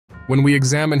When we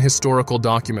examine historical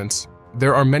documents,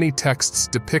 there are many texts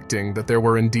depicting that there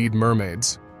were indeed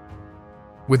mermaids.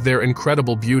 With their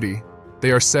incredible beauty,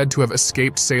 they are said to have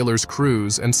escaped sailors'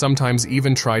 crews and sometimes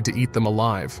even tried to eat them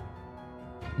alive.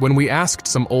 When we asked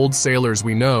some old sailors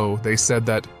we know, they said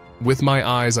that, "With my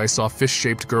eyes I saw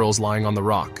fish-shaped girls lying on the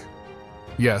rock."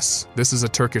 Yes, this is a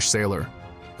Turkish sailor,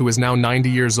 who is now 90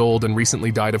 years old and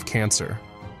recently died of cancer.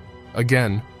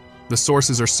 Again, the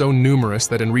sources are so numerous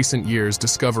that in recent years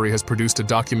Discovery has produced a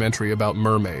documentary about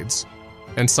mermaids.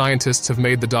 And scientists have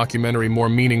made the documentary more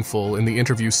meaningful in the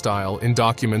interview style in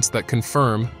documents that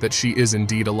confirm that she is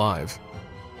indeed alive.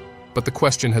 But the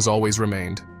question has always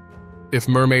remained. If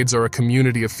mermaids are a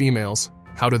community of females,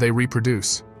 how do they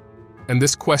reproduce? And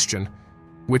this question,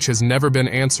 which has never been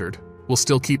answered, will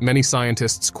still keep many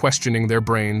scientists questioning their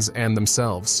brains and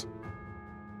themselves.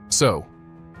 So,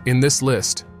 in this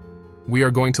list, we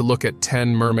are going to look at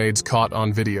 10 mermaids caught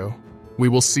on video. We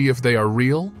will see if they are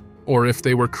real or if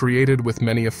they were created with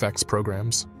many effects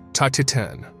programs. Top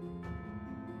 10.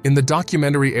 In the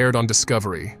documentary aired on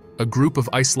Discovery, a group of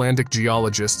Icelandic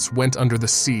geologists went under the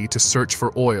sea to search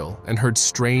for oil and heard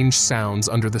strange sounds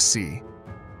under the sea.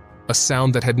 A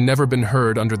sound that had never been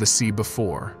heard under the sea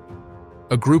before.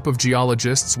 A group of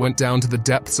geologists went down to the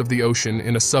depths of the ocean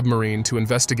in a submarine to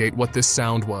investigate what this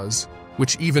sound was,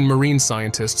 which even marine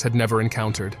scientists had never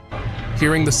encountered.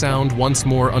 Hearing the sound once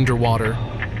more underwater,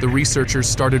 the researchers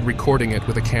started recording it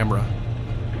with a camera.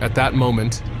 At that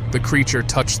moment, the creature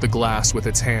touched the glass with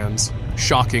its hands,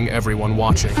 shocking everyone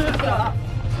watching.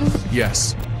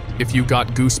 Yes, if you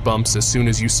got goosebumps as soon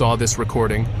as you saw this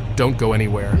recording, don't go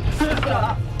anywhere.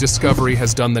 Discovery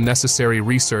has done the necessary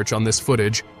research on this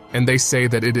footage, and they say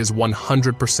that it is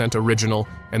 100% original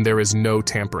and there is no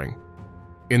tampering.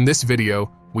 In this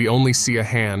video, we only see a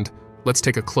hand. Let's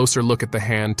take a closer look at the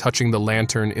hand touching the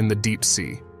lantern in the deep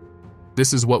sea.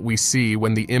 This is what we see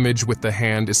when the image with the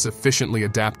hand is sufficiently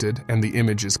adapted and the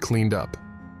image is cleaned up.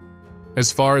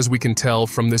 As far as we can tell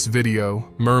from this video,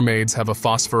 mermaids have a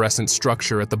phosphorescent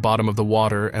structure at the bottom of the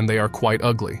water and they are quite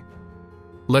ugly.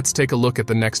 Let's take a look at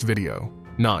the next video.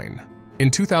 9. In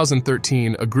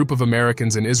 2013, a group of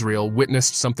Americans in Israel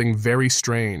witnessed something very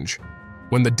strange.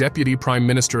 When the Deputy Prime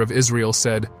Minister of Israel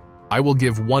said, "I will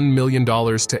give $1 million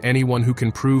to anyone who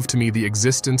can prove to me the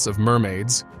existence of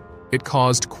mermaids," it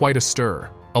caused quite a stir.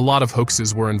 A lot of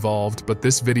hoaxes were involved, but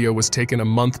this video was taken a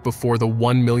month before the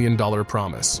 $1 million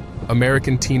promise.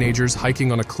 American teenagers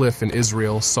hiking on a cliff in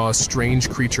Israel saw a strange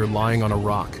creature lying on a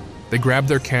rock. They grabbed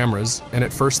their cameras and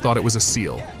at first thought it was a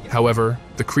seal. However,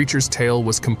 the creature's tail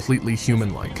was completely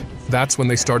human-like. That's when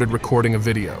they started recording a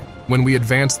video. When we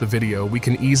advance the video, we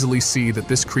can easily see that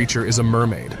this creature is a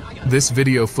mermaid. This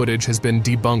video footage has been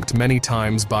debunked many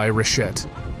times by Reshet,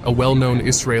 a well-known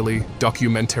Israeli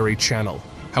documentary channel.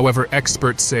 However,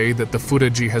 experts say that the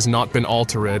footage has not been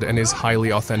altered and is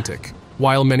highly authentic.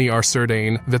 While many are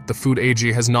certain that the footage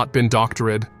has not been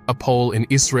doctored, a poll in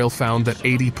Israel found that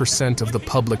 80% of the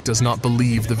public does not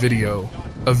believe the video.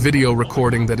 A video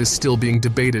recording that is still being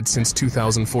debated since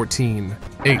 2014.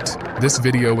 8. This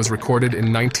video was recorded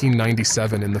in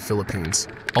 1997 in the Philippines.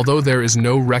 Although there is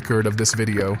no record of this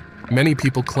video, many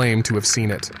people claim to have seen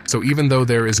it. So even though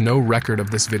there is no record of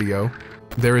this video,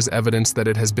 there is evidence that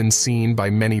it has been seen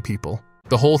by many people.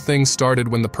 The whole thing started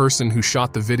when the person who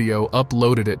shot the video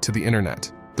uploaded it to the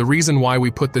internet. The reason why we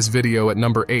put this video at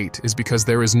number 8 is because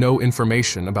there is no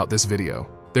information about this video.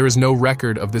 There is no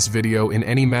record of this video in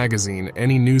any magazine,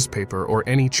 any newspaper, or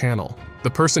any channel. The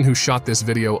person who shot this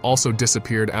video also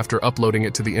disappeared after uploading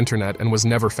it to the internet and was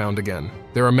never found again.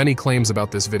 There are many claims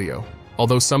about this video.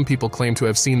 Although some people claim to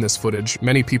have seen this footage,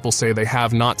 many people say they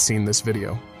have not seen this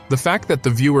video. The fact that the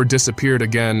viewer disappeared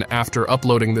again after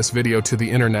uploading this video to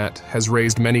the internet has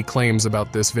raised many claims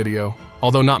about this video.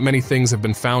 Although not many things have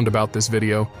been found about this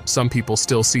video, some people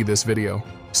still see this video.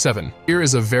 7. Here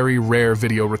is a very rare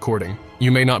video recording.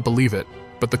 You may not believe it,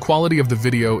 but the quality of the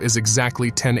video is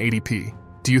exactly 1080p.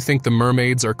 Do you think the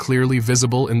mermaids are clearly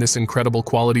visible in this incredible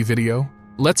quality video?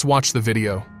 Let's watch the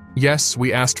video. Yes,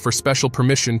 we asked for special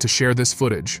permission to share this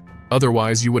footage.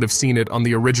 Otherwise, you would have seen it on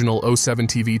the original O7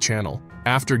 TV channel.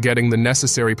 After getting the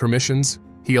necessary permissions,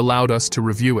 he allowed us to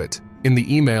review it. In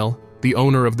the email, the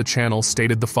owner of the channel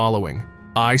stated the following: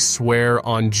 "I swear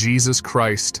on Jesus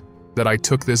Christ that I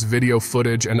took this video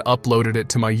footage and uploaded it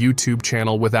to my YouTube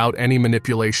channel without any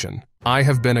manipulation. I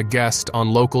have been a guest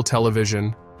on local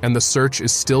television, and the search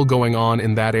is still going on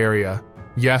in that area."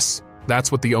 Yes,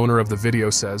 that's what the owner of the video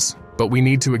says. But we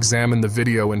need to examine the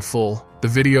video in full. The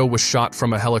video was shot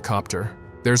from a helicopter.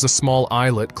 There's a small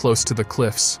islet close to the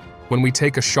cliffs. When we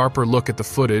take a sharper look at the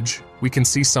footage, we can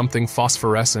see something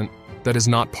phosphorescent. that is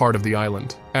not part of the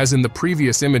island. As in the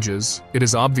previous images, it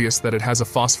is obvious that it has a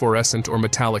phosphorescent or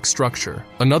metallic structure.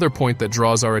 Another point that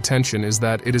draws our attention is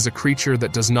that it is a creature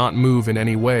that does not move in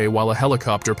any way while a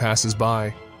helicopter passes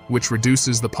by, which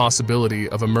reduces the possibility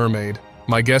of a mermaid.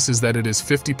 My guess is that it is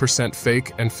 50%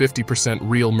 fake and 50%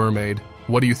 real mermaid.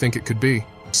 What do you think it could be?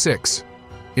 6.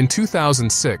 In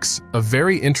 2006, a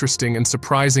very interesting and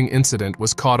surprising incident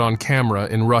was caught on camera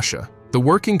in Russia. The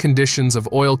working conditions of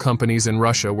oil companies in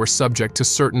Russia were subject to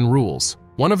certain rules.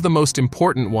 One of the most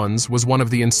important ones was one of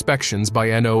the inspections by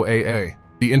NOAA,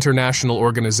 the International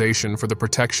Organization for the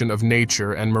Protection of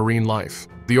Nature and Marine Life.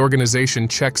 The organization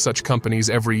checks such companies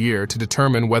every year to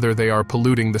determine whether they are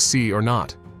polluting the sea or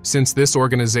not. Since this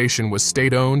organization was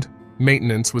state-owned,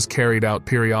 maintenance was carried out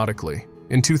periodically.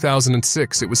 In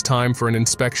 2006, it was time for an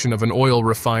inspection of an oil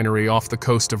refinery off the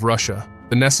coast of Russia.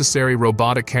 The necessary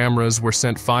robotic cameras were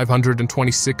sent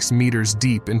 526 meters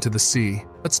deep into the sea.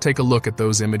 Let's take a look at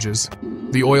those images.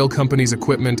 The oil company's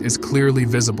equipment is clearly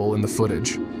visible in the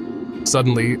footage.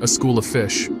 Suddenly, a school of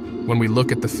fish. When we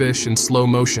look at the fish in slow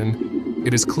motion,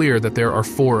 it is clear that there are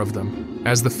 4 of them.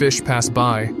 As the fish pass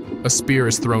by, a spear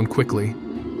is thrown quickly.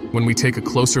 When we take a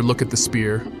closer look at the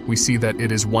spear, we see that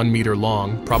it is 1 meter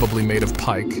long, probably made of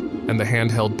pike, and the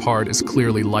handheld part is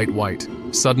clearly light white.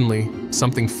 Suddenly,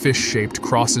 something fish-shaped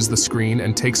crosses the screen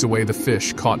and takes away the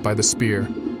fish caught by the spear.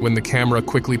 When the camera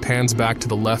quickly pans back to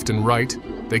the left and right,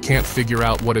 they can't figure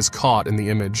out what is caught in the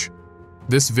image.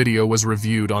 This video was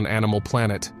reviewed on Animal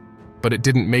Planet, but it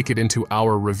didn't make it into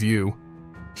our review.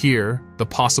 Here, the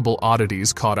possible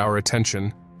oddities caught our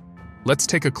attention. Let's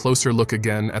take a closer look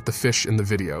again at the fish in the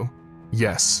video.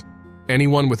 Yes,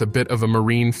 anyone with a bit of a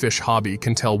marine fish hobby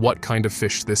can tell what kind of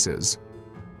fish this is.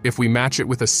 If we match it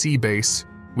with a sea bass,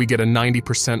 we get a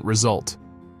 90% result.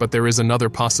 But there is another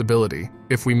possibility.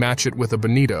 If we match it with a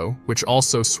bonito, which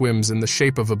also swims in the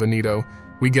shape of a bonito,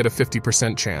 we get a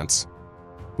 50% chance.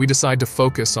 We decide to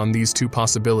focus on these 2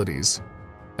 possibilities.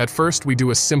 At first, we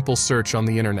do a simple search on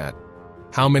the internet.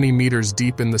 How many meters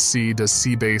deep in the sea does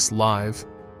sea bass live?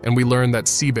 And we learn that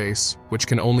sea bass, which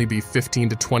can only be 15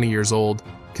 to 20 years old,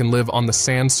 can live on the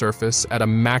sand surface at a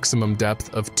maximum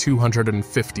depth of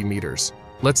 250 meters.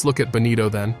 Let's look at bonito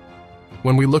then.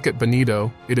 When we look at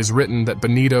bonito, it is written that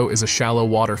bonito is a shallow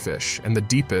water fish, and the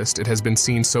deepest it has been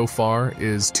seen so far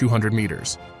is 200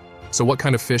 meters. So what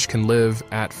kind of fish can live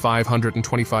at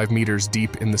 525 meters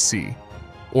deep in the sea?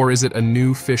 Or is it a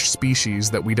new fish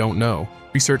species that we don't know?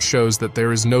 Research shows that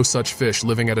there is no such fish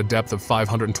living at a depth of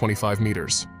 525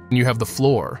 meters. And you have the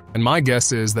floor, and my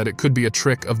guess is that it could be a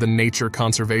trick of the Nature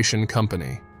Conservation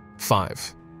Company.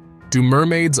 5. Do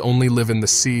mermaids only live in the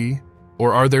sea,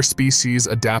 or are their species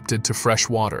adapted to fresh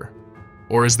water?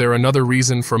 Or is there another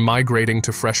reason for migrating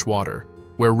to fresh water,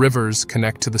 where rivers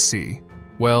connect to the sea?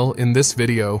 Well, in this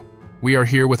video, we are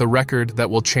here with a record that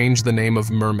will change the name of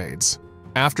mermaids.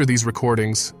 After these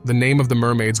recordings, the name of the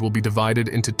mermaids will be divided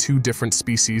into 2 different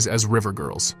species as river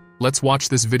girls. Let's watch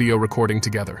this video recording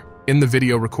together. In the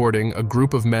video recording, a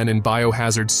group of men in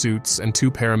biohazard suits and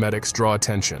 2 paramedics draw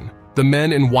attention. The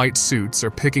men in white suits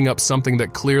are picking up something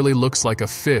that clearly looks like a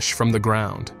fish from the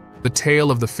ground. The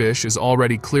tail of the fish is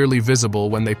already clearly visible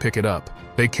when they pick it up.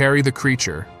 They carry the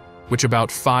creature, which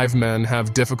about 5 men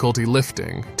have difficulty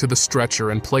lifting, to the stretcher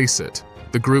and place it.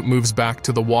 The group moves back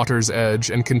to the water's edge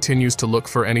and continues to look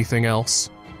for anything else.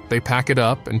 They pack it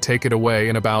up and take it away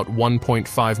in about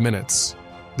 1.5 minutes.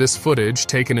 This footage,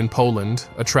 taken in Poland,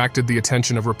 attracted the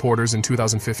attention of reporters in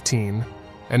 2015,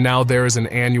 and now there is an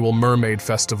annual mermaid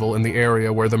festival in the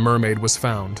area where the mermaid was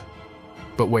found.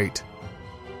 But wait.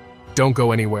 Don't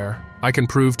go anywhere. I can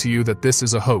prove to you that this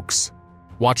is a hoax.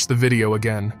 Watch the video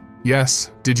again.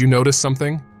 Yes, did you notice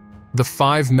something? The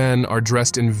 5 men are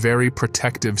dressed in very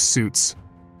protective suits,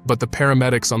 but the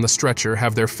paramedics on the stretcher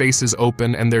have their faces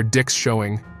open and their dicks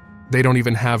showing. They don't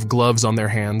even have gloves on their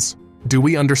hands. Do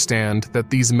we understand that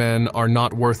these men are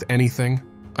not worth anything?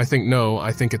 I think no,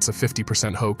 I think it's a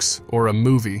 50% hoax, or a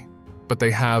movie, but they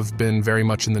have been very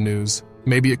much in the news.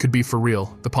 Maybe it could be for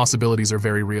real. The possibilities are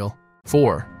very real.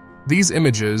 4. These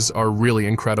images are really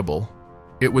incredible.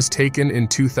 It was taken in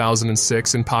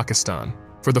 2006 in Pakistan.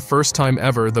 For the first time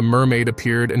ever, the mermaid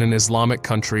appeared in an Islamic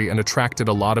country and attracted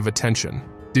a lot of attention.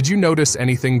 Did you notice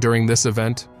anything during this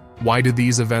event? Why do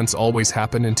these events always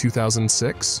happen in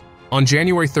 2006? On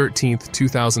January 13,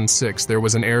 2006, there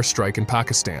was an airstrike in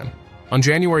Pakistan. On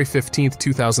January 15,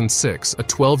 2006, a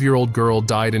 12-year-old girl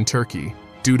died in Turkey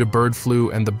due to bird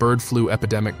flu, and the bird flu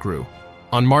epidemic grew.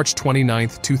 On March 29,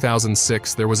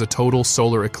 2006, there was a total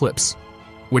solar eclipse,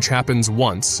 which happens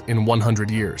once in 100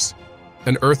 years.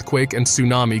 An earthquake and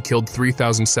tsunami killed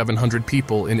 3,700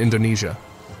 people in Indonesia.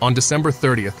 On December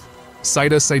 30th,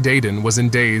 Saida Saidadin was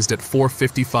dazed at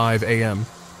 4:55 a.m.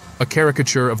 A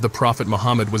caricature of the Prophet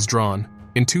Muhammad was drawn.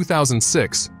 In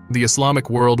 2006, the Islamic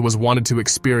world was wanted to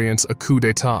experience a coup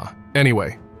d'etat.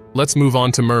 Anyway, let's move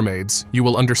on to mermaids. You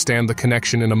will understand the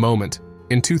connection in a moment.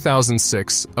 In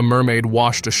 2006, a mermaid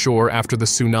washed ashore after the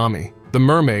tsunami. The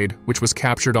mermaid, which was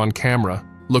captured on camera,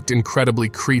 looked incredibly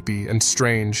creepy and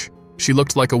strange. She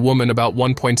looked like a woman about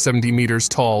 1.70 meters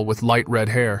tall with light red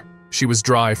hair. She was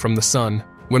dry from the sun.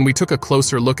 When we took a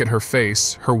closer look at her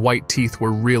face, her white teeth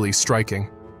were really striking.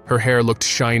 Her hair looked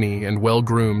shiny and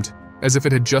well-groomed, as if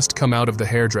it had just come out of the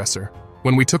hairdresser.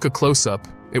 When we took a close-up,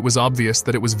 it was obvious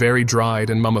that it was very dried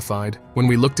and mummified. When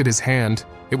we looked at his hand,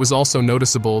 it was also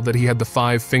noticeable that he had the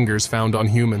 5 fingers found on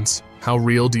humans. How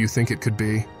real do you think it could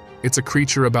be? It's a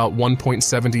creature about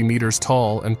 1.70 meters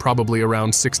tall and probably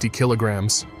around 60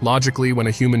 kilograms. Logically, when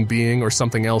a human being or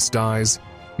something else dies,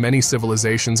 many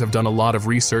civilizations have done a lot of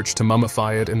research to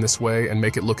mummify it in this way and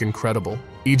make it look incredible.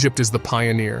 Egypt is the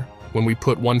pioneer. When we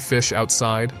put one fish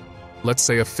outside, let's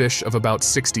say a fish of about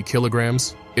 60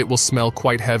 kilograms, it will smell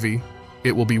quite heavy,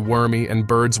 it will be wormy and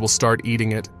birds will start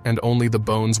eating it and only the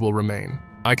bones will remain.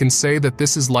 I can say that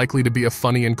this is likely to be a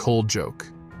funny and cold joke.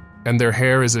 And their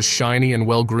hair is as shiny and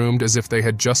well-groomed as if they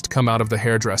had just come out of the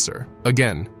hairdresser.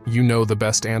 Again, you know the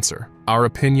best answer. Our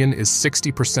opinion is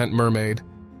 60% mermaid,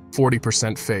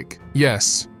 40% fake.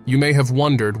 Yes, you may have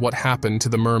wondered what happened to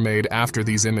the mermaid after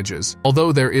these images.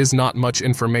 Although there is not much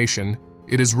information,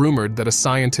 it is rumored that a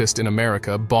scientist in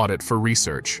America bought it for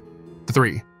research.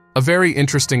 3. A very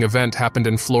interesting event happened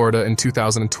in Florida in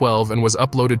 2012 and was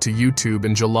uploaded to YouTube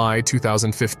in July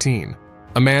 2015.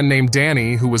 A man named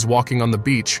Danny, who was walking on the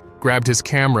beach, grabbed his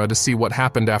camera to see what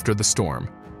happened after the storm.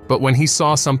 But when he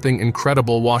saw something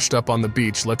incredible washed up on the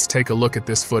beach, let's take a look at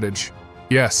this footage.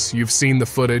 Yes, you've seen the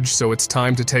footage, so it's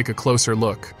time to take a closer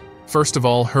look. First of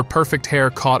all, her perfect hair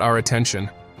caught our attention.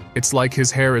 It's like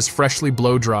his hair is freshly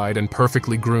blow-dried and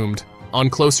perfectly groomed. On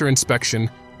closer inspection,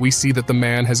 we see that the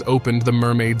man has opened the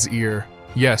mermaid's ear.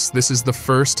 Yes, this is the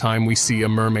first time we see a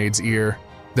mermaid's ear.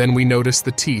 Then we notice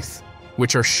the teeth,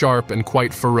 which are sharp and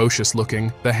quite ferocious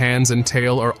looking. The hands and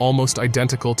tail are almost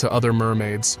identical to other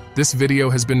mermaids. This video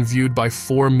has been viewed by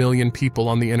 4 million people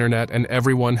on the internet and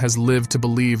everyone has lived to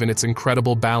believe in its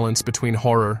incredible balance between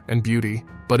horror and beauty.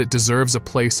 But it deserves a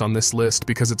place on this list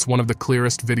because it's one of the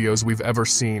clearest videos we've ever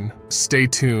seen. Stay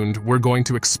tuned, we're going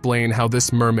to explain how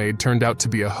this mermaid turned out to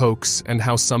be a hoax and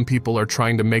how some people are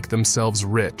trying to make themselves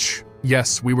rich.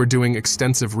 Yes, we were doing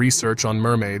extensive research on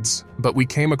mermaids, but we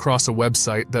came across a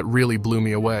website that really blew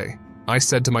me away. I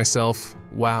said to myself,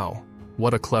 wow,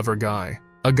 what a clever guy.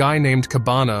 A guy named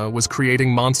Cabana was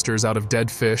creating monsters out of dead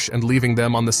fish and leaving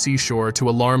them on the seashore to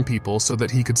alarm people so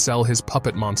that he could sell his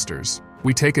puppet monsters.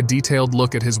 We take a detailed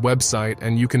look at his website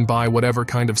and you can buy whatever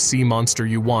kind of sea monster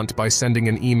you want by sending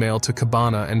an email to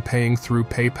Cabana and paying through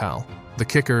PayPal. The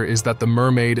kicker is that the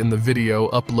mermaid in the video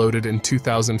uploaded in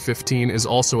 2015 is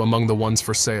also among the ones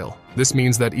for sale. This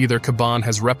means that either Caban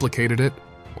has replicated it,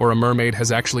 or a mermaid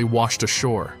has actually washed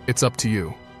ashore. It's up to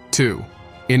you. 2.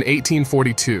 In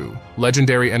 1842,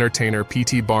 legendary entertainer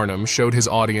P.T. Barnum showed his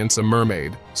audience a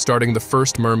mermaid, starting the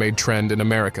first mermaid trend in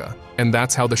America. And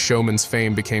that's how the showman's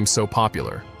fame became so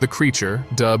popular. The creature,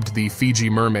 dubbed the Fiji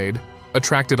mermaid,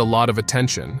 attracted a lot of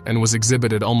attention and was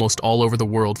exhibited almost all over the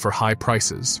world for high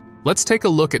prices. Let's take a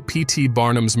look at P.T.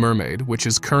 Barnum's mermaid, which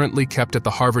is currently kept at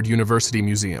the Harvard University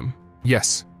Museum.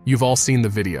 Yes, you've all seen the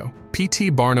video.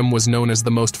 P.T. Barnum was known as the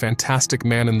most fantastic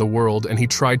man in the world and he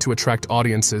tried to attract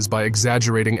audiences by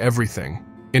exaggerating everything.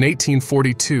 In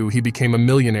 1842, he became a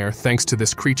millionaire thanks to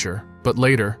this creature, but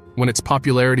later, when its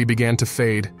popularity began to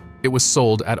fade, it was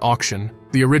sold at auction.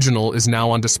 The original is now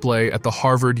on display at the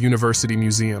Harvard University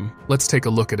Museum. Let's take a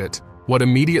look at it. What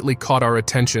immediately caught our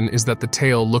attention is that the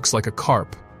tail looks like a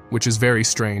carp, which is very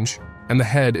strange, and the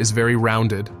head is very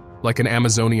rounded, like an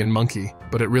Amazonian monkey,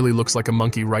 but it really looks like a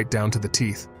monkey right down to the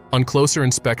teeth. On closer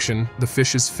inspection, the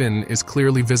fish's fin is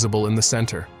clearly visible in the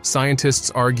center.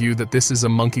 Scientists argue that this is a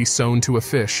monkey sewn to a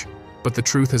fish, but the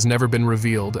truth has never been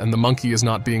revealed and the monkey is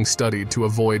not being studied to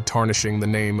avoid tarnishing the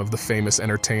name of the famous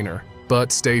entertainer.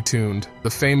 But stay tuned, the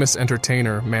famous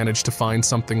entertainer managed to find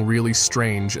something really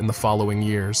strange in the following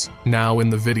years. Now in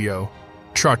the video.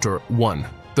 Charter 1.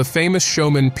 The famous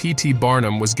showman P.T.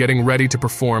 Barnum was getting ready to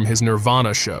perform his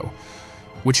Nirvana show,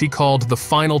 which he called the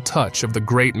final touch of the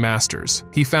great masters.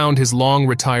 He found his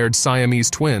long-retired Siamese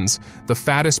twins, the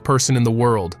fattest person in the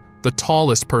world, the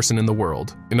tallest person in the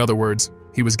world. In other words,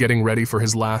 he was getting ready for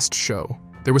his last show.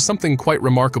 There was something quite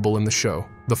remarkable in the show.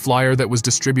 The flyer that was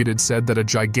distributed said that a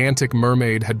gigantic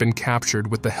mermaid had been captured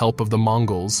with the help of the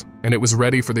Mongols, and it was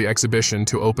ready for the exhibition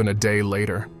to open a day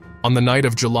later. On the night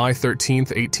of July 13,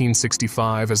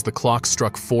 1865, as the clock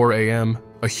struck 4 a.m.,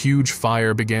 a huge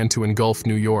fire began to engulf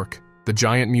New York. The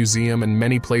giant museum and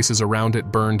many places around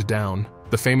it burned down.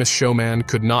 The famous showman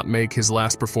could not make his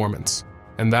last performance,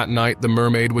 and that night the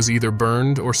mermaid was either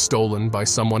burned or stolen by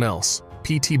someone else.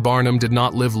 P.T. Barnum did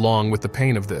not live long with the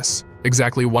pain of this.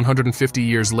 Exactly 150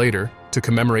 years later, to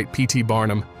commemorate P.T.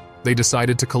 Barnum, they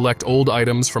decided to collect old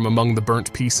items from among the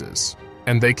burnt pieces,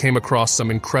 and they came across some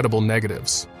incredible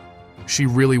negatives. She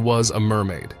really was a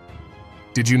mermaid.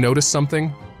 Did you notice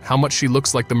something? How much she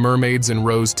looks like the mermaids in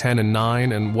rows 10 and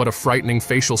 9, and what a frightening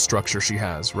facial structure she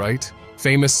has, right?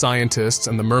 Famous scientists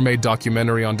and the mermaid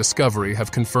documentary on Discovery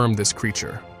have confirmed this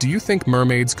creature. Do you think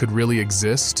mermaids could really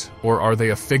exist, or are they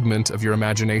a figment of your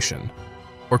imagination?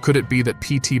 Or could it be that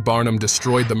P.T. Barnum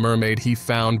destroyed the mermaid he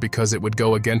found because it would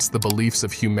go against the beliefs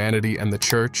of humanity and the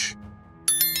church?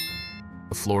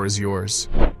 The floor is yours.